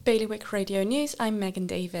Bailiwick Radio News, I'm Megan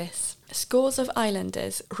Davis. Scores of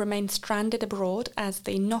islanders remain stranded abroad as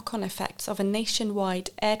the knock-on effects of a nationwide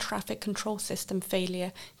air traffic control system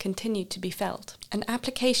failure continue to be felt. An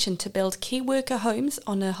application to build key worker homes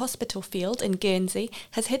on a hospital field in Guernsey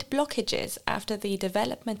has hit blockages after the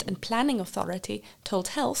Development and Planning Authority told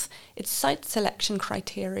Health its site selection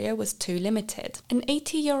criteria was too limited. An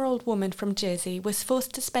 80-year-old woman from Jersey was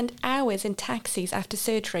forced to spend hours in taxis after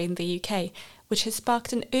surgery in the UK, which has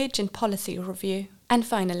sparked an urgent policy review. And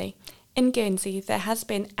finally, in Guernsey, there has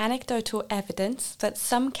been anecdotal evidence that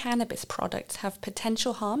some cannabis products have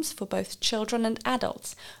potential harms for both children and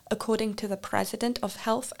adults, according to the President of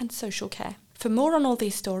Health and Social Care. For more on all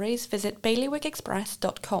these stories, visit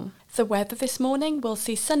bailiwickexpress.com. The weather this morning will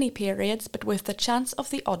see sunny periods, but with the chance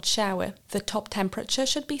of the odd shower. The top temperature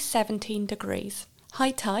should be 17 degrees.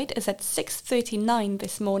 High tide is at 6:39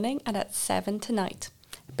 this morning and at 7 tonight.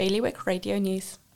 Bailiwick Radio News.